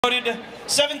Voted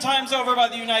 7 times over by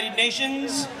the United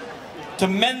Nations to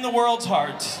mend the world's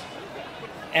heart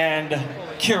and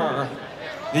cure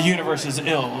the universe's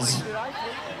ills.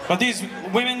 But these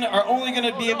women are only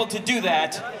going to be able to do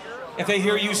that if they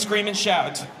hear you scream and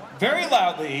shout very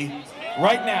loudly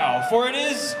right now. For it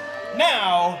is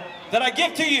now that I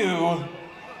give to you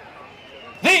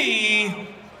the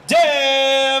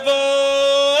Devil-ettes.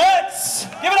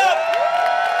 Give it up!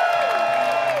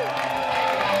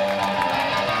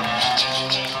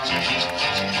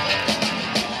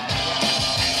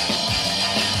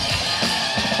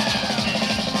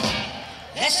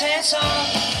 Let's dance on,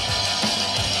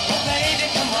 oh baby,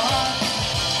 come on.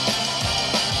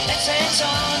 Let's dance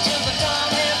on till the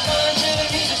dawn, have fun till the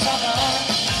music's all gone.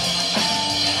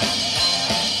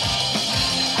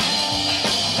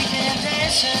 We've been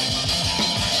dancing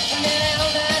a minute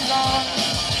all night long.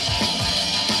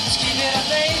 Let's keep it up,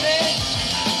 baby,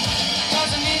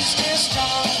 cause the music's still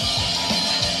strong.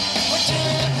 We're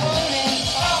doing the pony,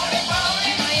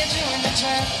 now you're doing the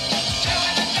jerk.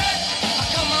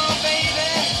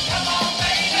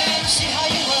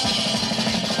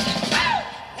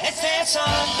 Dance on,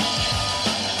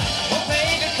 oh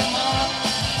baby, come on.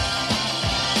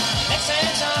 Let's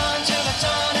dance on till the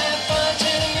dawn, have fun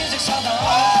till the music's all gone.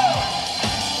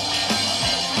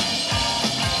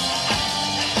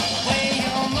 The way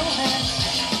you're moving,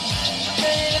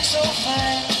 girl, you look so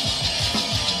fine.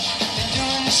 Been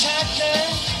doing the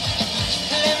shotgun,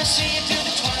 let me see you do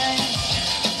the twine.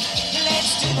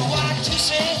 Let's do the 1, 2,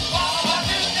 3,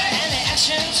 and the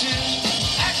action too.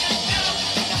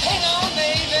 Now hang on,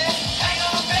 baby.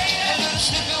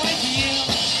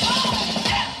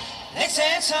 Let's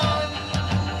dance on.